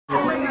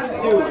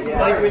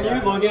Like when you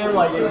look at him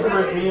like in the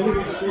first meeting,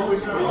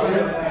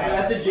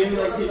 at the gym,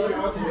 like take your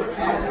off.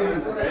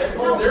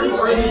 They're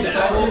more in these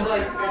actions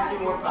like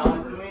 50 more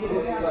pounds than me.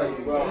 It's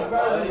like, bro.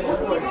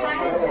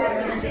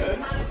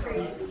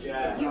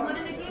 You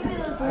wanted to give me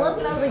this look,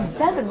 and I was like,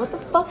 Devin, what the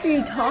fuck are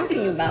you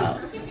talking about?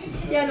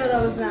 Yeah, no,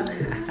 that was not me.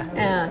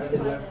 Yeah.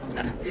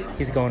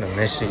 He's going to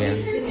Michigan.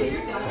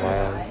 It's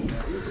wild.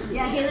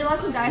 Yeah, Haley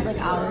Watson died like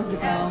hours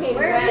ago. Okay,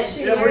 where is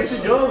she? Yeah, where'd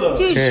she go though?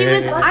 Dude, she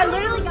was. I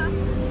literally got.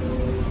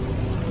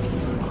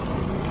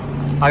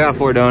 I got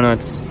 4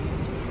 donuts.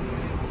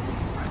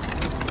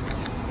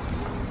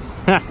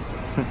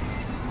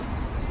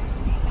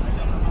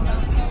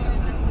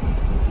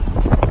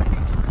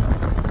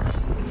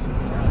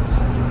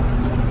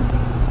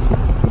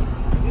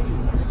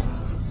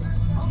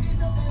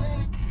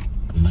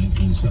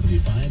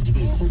 To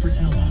be a corporate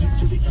ally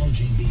to the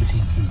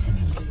LGBTQ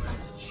community.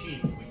 It's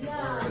cheap. We can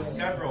order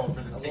several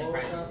for the same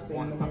price as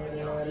one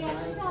company.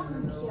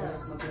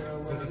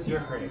 Because it's your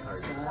credit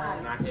card,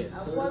 not his.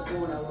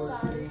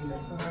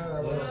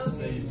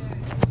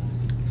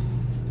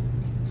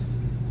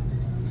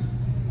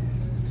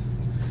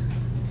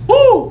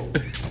 Woo!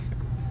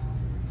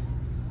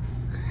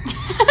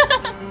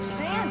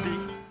 Sandy.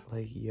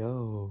 Like,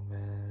 yo,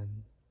 man.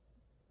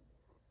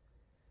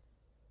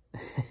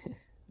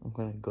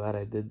 I'm glad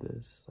I did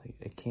this. Like,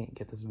 I can't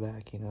get this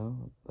back, you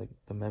know? Like,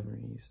 the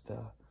memories,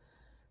 the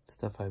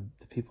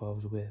people I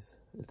was with.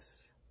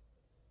 It's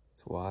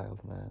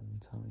wild, man, I'm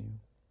telling you.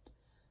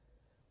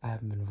 I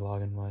haven't been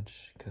vlogging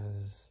much,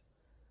 because,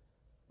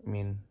 I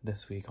mean,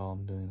 this week all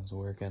I'm doing is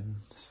working,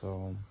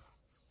 so,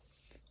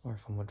 or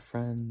if I'm with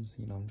friends,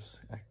 you know, I'm just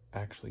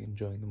actually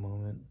enjoying the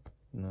moment,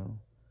 you know?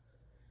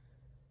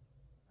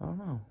 I don't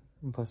know.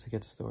 And plus, I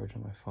get storage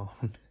on my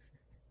phone.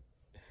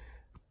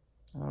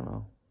 I don't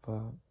know,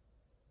 but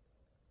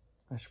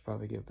I should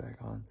probably get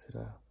back on to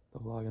the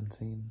vlogging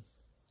scene.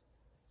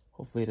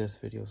 Hopefully this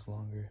video's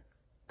longer,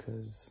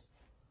 because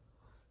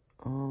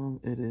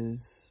it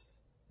is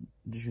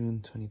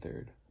June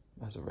 23rd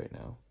as of right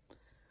now.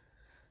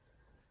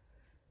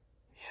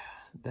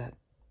 Yeah, that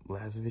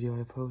last video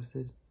I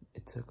posted,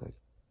 it took like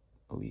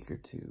a week or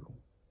two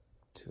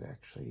to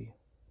actually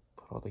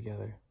put all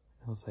together.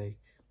 It was like,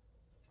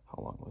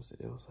 how long was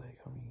it? It was like,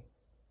 how many?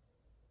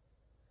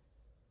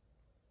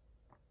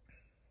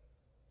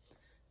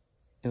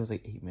 It was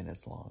like 8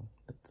 minutes long.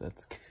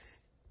 That's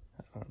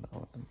I don't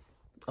know.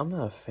 I'm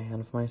not a fan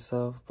of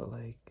myself, but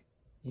like,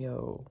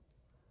 yo,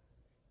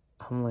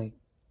 I'm like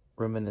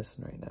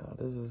reminiscing right now.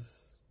 This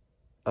is,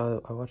 I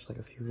watched like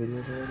a few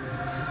videos already.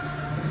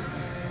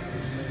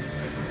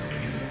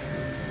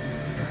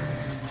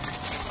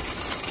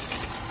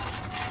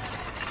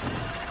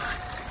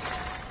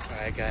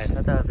 Alright guys,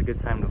 I thought it was a good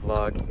time to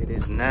vlog. It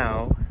is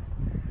now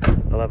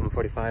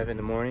 11:45 in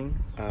the morning,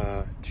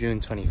 June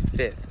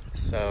 25th.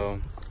 So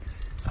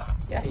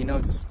yeah, you know,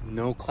 it's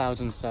no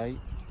clouds in sight.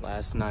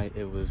 Last night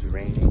it was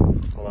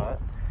raining a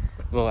lot.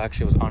 Well,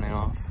 actually it was on and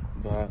off,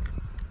 but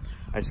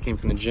I just came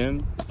from the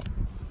gym.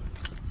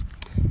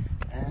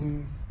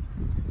 And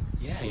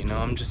yeah, you know,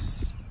 I'm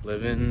just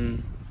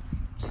living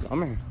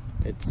summer.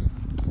 It's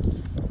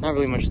not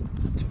really much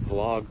to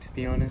vlog, to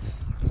be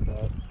honest,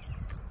 but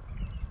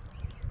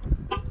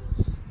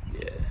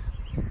yeah,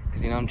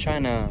 because, you know, I'm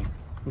trying to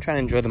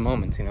enjoy the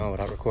moments, you know,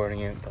 without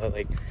recording it. But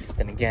like,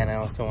 then again, I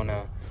also want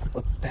to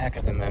look back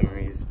at the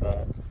memories.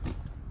 But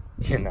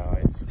you know,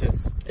 it's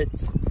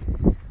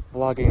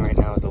vlogging right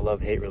now is a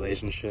love-hate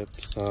relationship.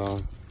 So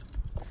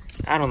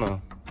I don't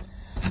know.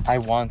 I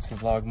want to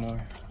vlog more.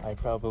 I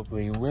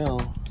probably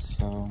will.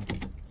 So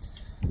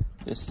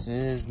this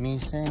is me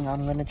saying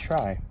I'm gonna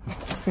try.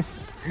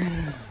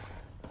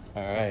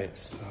 All right.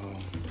 So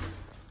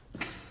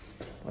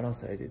what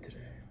else did I do today?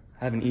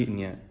 I haven't eaten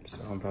yet,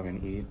 so I'm probably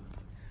gonna eat.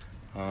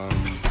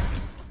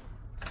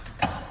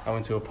 I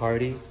went to a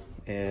party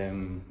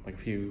like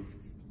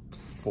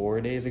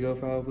 4 days ago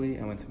probably.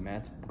 I went to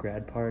Matt's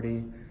grad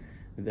party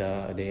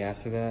the day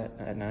after that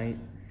at night.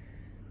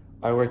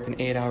 I worked an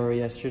 8-hour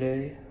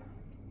yesterday.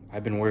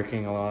 I've been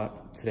working a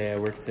lot today. I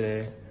worked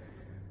today.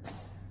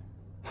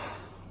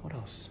 What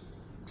else?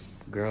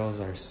 Girls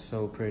are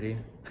so pretty.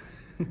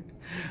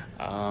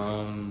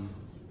 Dang,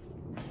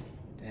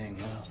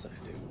 what else did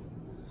I do?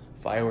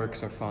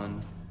 Fireworks are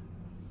fun.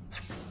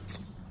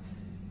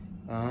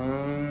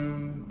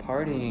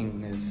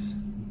 Partying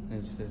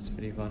is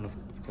pretty fun, of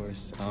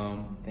course.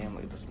 Damn,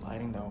 look at this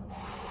lighting though.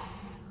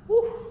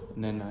 Woo.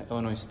 And then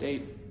Illinois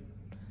State,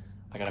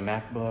 I got a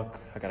MacBook.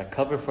 I got a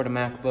cover for the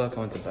MacBook. I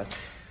went to Best.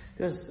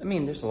 There's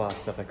a lot of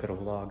stuff I could have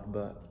vlogged,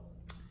 but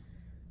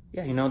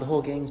yeah, you know, the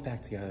whole gang's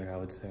back together, I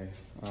would say.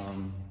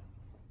 I'm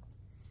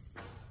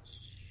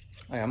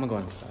gonna go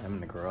inside. I'm in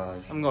the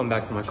garage. I'm going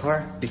back to my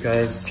car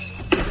because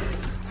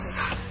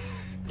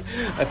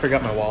I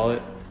forgot my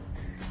wallet.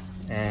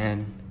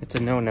 And it's a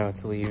no-no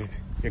to leave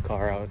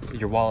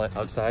your wallet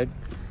outside.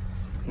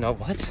 No,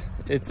 what?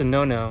 It's a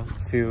no-no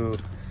to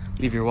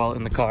leave your wallet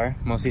in the car,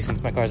 mostly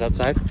since my car's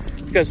outside,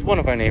 because one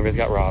of our neighbors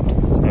got robbed.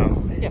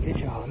 So yeah,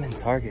 video, I'm in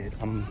Target.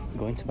 I'm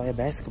going to buy a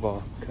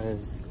basketball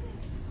because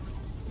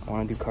I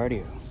want to do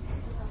cardio.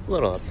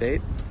 Little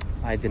update.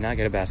 I did not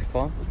get a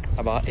basketball.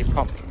 I bought a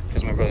pump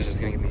because my brother's just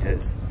gonna give me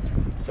his.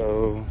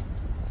 So,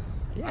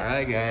 yeah. All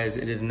right, guys.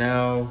 It is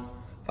now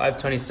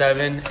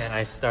 5:27, and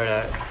I start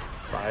at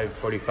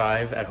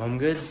 5:45 at Home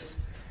Goods.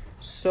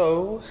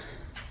 So,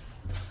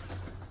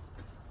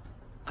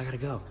 I gotta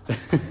go.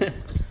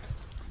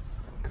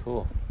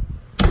 Cool.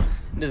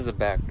 This is the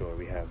back door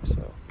we have,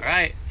 so. All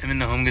right, I'm in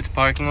the Home Goods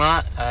parking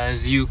lot.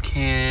 As you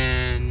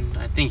can,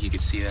 I think you can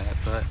see that,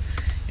 but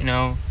you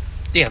know,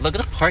 yeah, look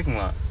at the parking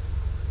lot.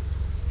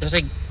 There's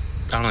like,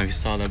 I don't know if you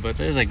saw that, but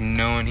there's like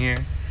no one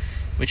here,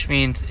 which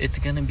means it's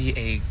gonna be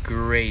a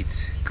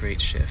great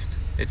shift.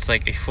 It's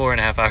like a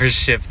 4.5 hour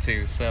shift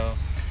too, so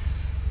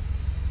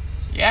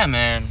yeah,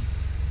 man.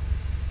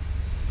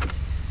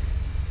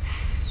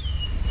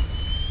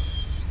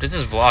 This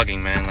is vlogging,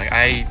 man. Like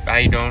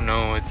I don't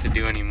know what to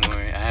do anymore.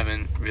 I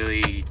haven't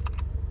really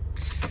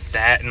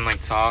sat and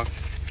like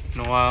talked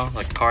in a while,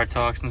 like car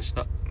talks and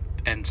stuff.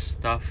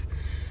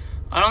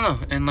 I don't know.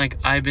 And like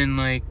I've been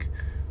like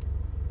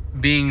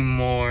being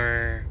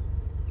more,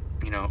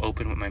 you know,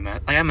 open with my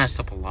mess. Like I messed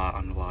up a lot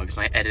on vlogs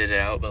and I edited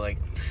it out, but like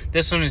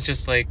this one is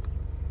just like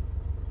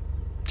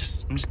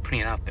I'm just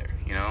putting it out there,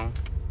 you know?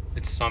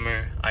 It's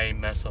summer. I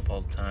mess up all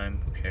the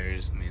time. Who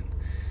cares? I mean,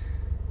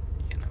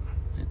 you know,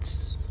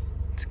 it's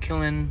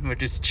killing. We're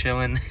just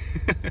chilling.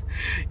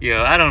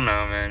 Yo, I don't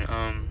know,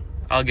 man.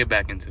 I'll get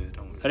back into it.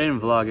 Don't worry. I didn't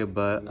vlog it,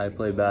 but I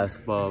played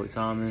basketball with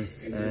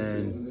Thomas,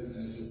 and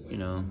you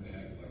know,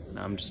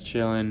 I'm just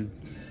chilling.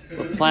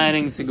 We're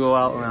planning to go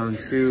out around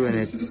 2, and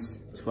it's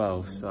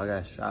 12, so I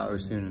gotta shower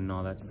soon and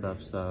all that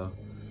stuff. So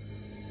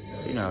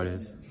you know how it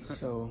is.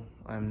 So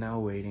I'm now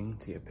waiting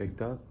to get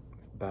picked up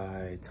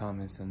by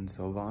Thomas and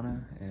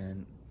Silvana,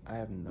 and I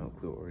have no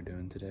clue what we're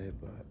doing today,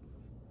 but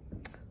we're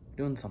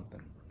doing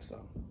something. So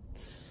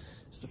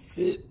it's the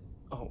fit.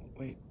 Oh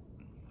wait,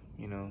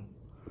 you know,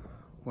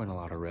 we're in a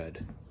lot of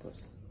red.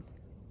 Plus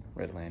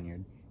red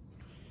lanyard.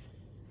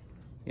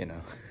 You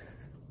know.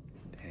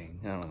 Dang,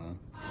 I don't know.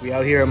 We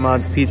out here at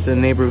Mod's Pizza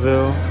in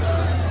Naperville.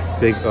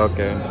 Big,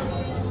 okay.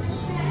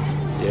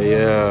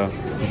 Yeah,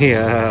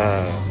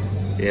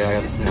 I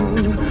got small.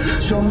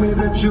 Show me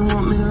that you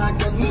want me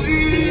like I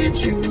need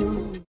you.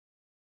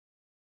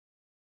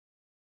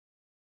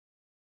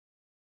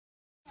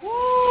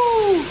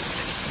 Woo!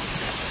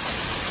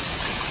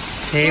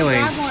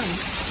 Hailing.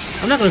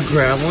 I'm not gonna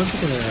grab one. Look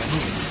at that.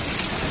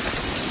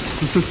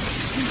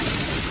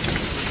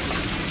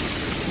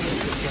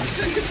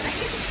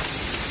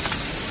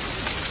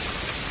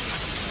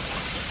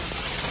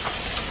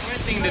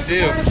 Smart thing to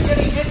do.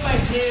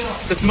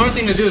 The smart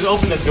thing to do is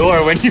open the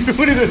door when you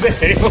put it in the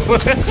hail.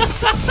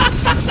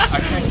 I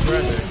can't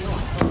grab it.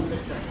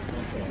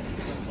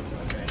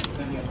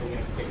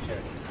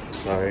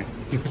 Sorry. I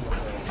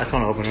just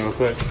want to open it real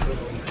quick.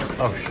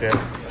 Oh shit.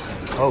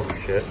 Oh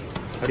shit.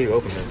 How do you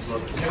open this? At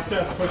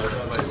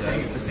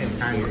the same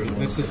time.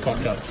 This is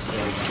fucked up.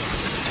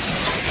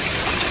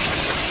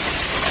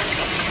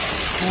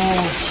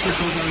 Oh shit.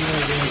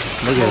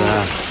 Look at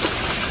that.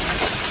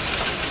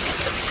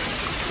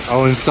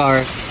 Owen's car.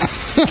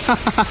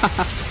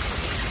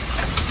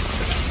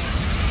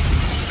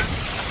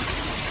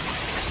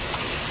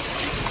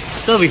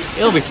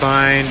 It'll be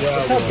fine. Yeah,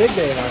 look how big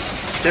they are.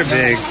 They're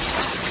big.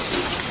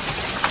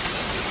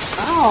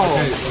 Ow!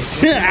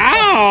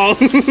 Ow!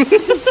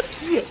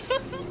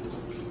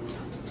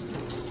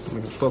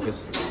 Focus.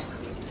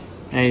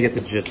 And you get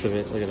the gist of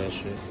it. Look at that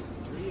shit.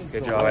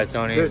 Good job, right,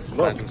 Tony? Dude,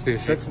 look, some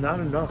sushi. That's not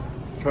enough.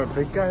 For a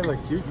big guy like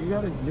you,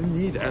 you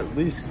need at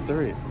least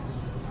 3.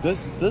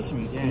 This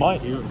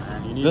might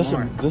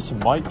this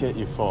might get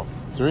you full.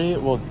 3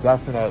 will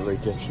definitely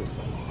get you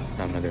full.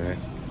 I'm gonna do it.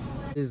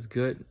 What is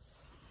good?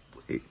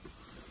 Wait.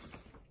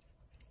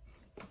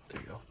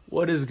 There you go.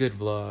 What is good,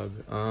 vlog?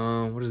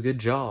 What is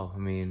good, y'all? I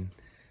mean,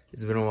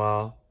 it's been a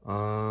while.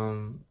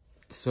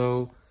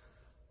 So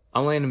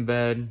I'm laying in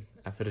bed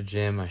after the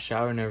gym. I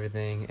shower and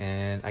everything,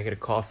 and I get a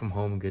call from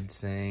Home Goods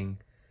saying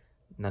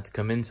not to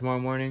come in tomorrow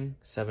morning,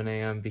 7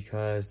 a.m.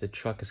 because the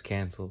truck is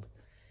canceled.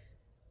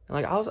 And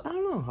like I don't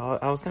know,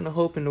 I was kind of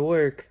hoping to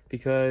work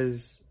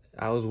because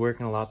I was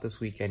working a lot this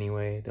week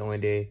anyway. The only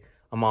day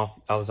I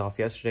was off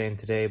yesterday and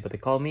today, but they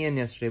called me in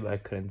yesterday, but I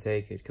couldn't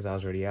take it because I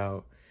was already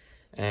out.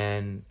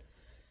 And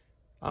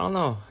I don't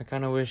know, I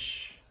kind of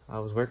wish I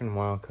was working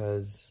tomorrow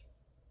because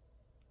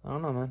I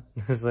don't know, man.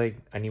 It's like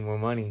I need more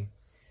money.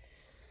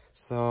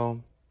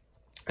 So,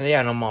 and yeah,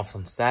 and I'm off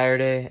on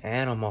Saturday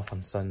and I'm off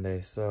on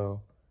Sunday,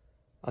 so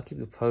I'll keep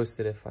you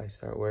posted if I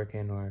start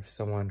working or if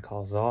someone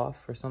calls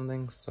off or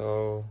something.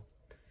 So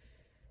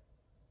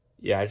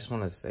yeah, I just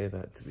wanted to say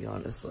that, to be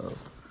honest. So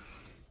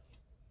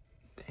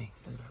dang,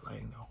 look at that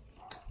lighting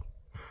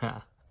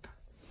though.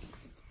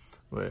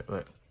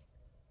 Wait.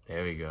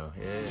 There we go.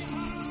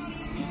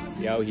 Yeah.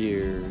 We out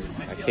here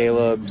at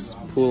Caleb's,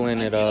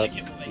 pulling it up.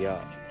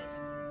 Yeah.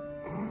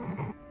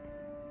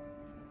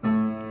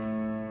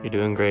 You're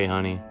doing great,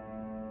 honey.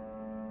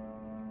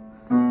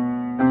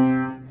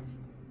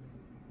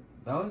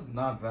 That was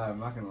not bad. I'm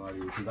not gonna lie to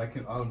you,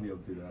 because I wouldn't be able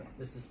to do that.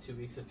 This is 2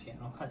 weeks of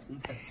piano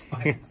lessons at its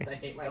finest. I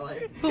hate my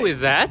life. Who is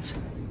that?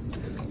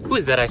 Who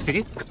is that I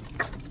see?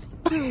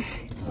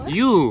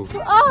 You!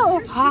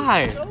 Oh!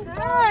 Hi!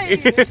 Hi!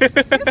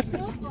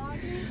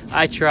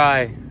 I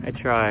try.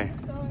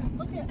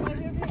 Look at my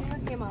favorite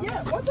hand came out.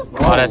 Yeah, what the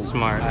fuck? Oh, that's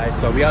smart. Alright,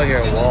 so we out here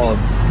at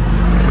Wald's.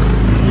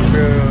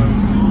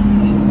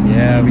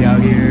 Yeah, we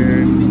out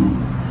here.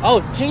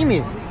 Oh,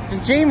 Jamie!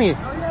 It's Jamie!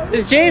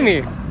 It's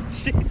Jamie!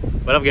 Shit.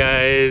 What up,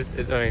 guys?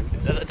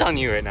 It's on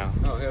you right now.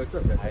 Oh, hey, what's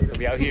up, man? Alright, so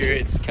we out here.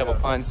 It's Kevo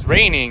Puns. It's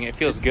raining. It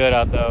feels good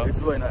out though. It's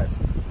really nice.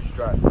 You should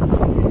try it.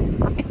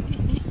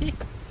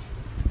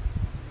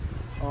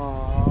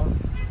 Aww.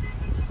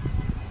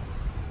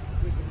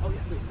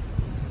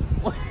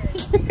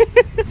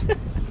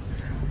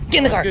 Get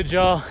in the car. Good,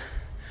 y'all.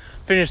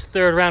 Finished the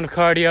 3rd round of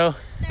cardio.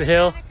 The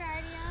hill.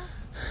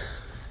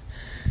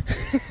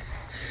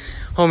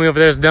 Homie over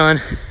there's done.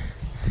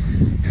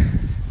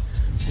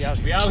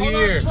 We out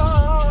here.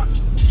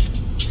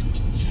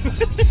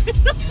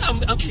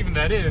 I'm keeping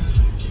that in.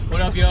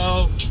 What up,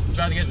 yo?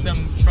 About to get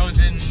some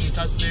frozen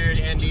custard,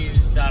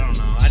 Andy's. I don't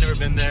know. I've never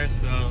been there,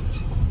 so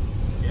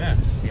yeah.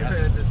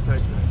 Just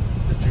text me.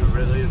 Did you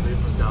really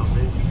leave without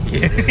me?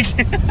 Yeah.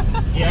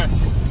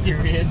 Yes, you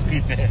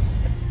really did.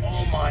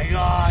 Oh my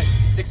god.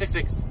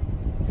 666.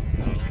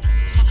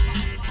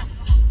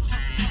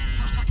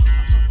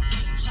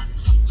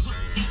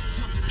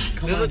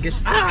 Come on, get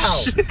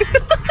Ow!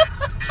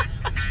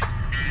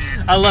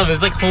 I love it.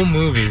 It's like home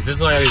movies. This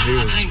is what I always do.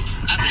 I think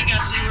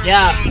I see where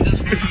Yeah. you're going.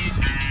 This way.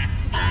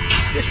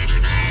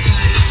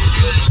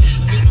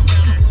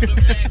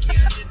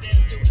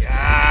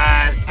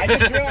 Yes! I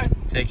just realized.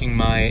 Taking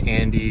my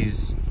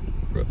Andy's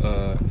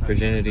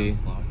virginity.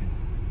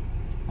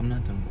 I'm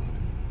not done vlogging.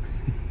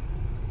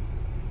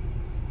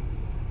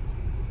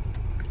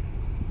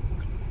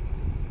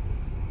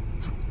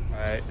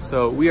 Alright,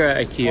 so we are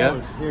at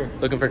IKEA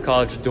looking for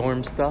college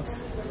dorm stuff,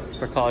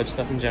 for college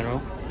stuff in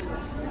general.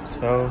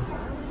 So,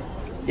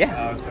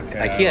 yeah, it's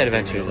okay. IKEA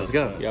adventures, let's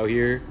go. We out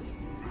here,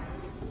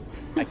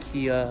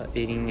 IKEA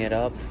eating it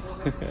up.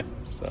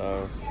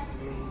 So,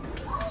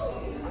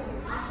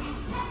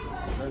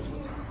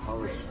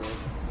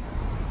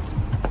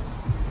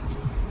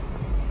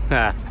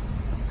 ha.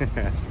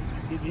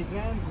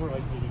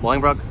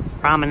 Bolingbrook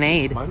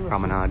Promenade.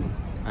 Promenade.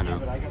 I know.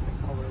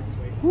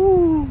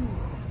 Woo.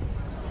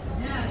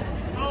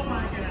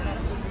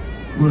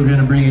 We're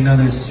gonna bring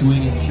another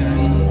swinging shot.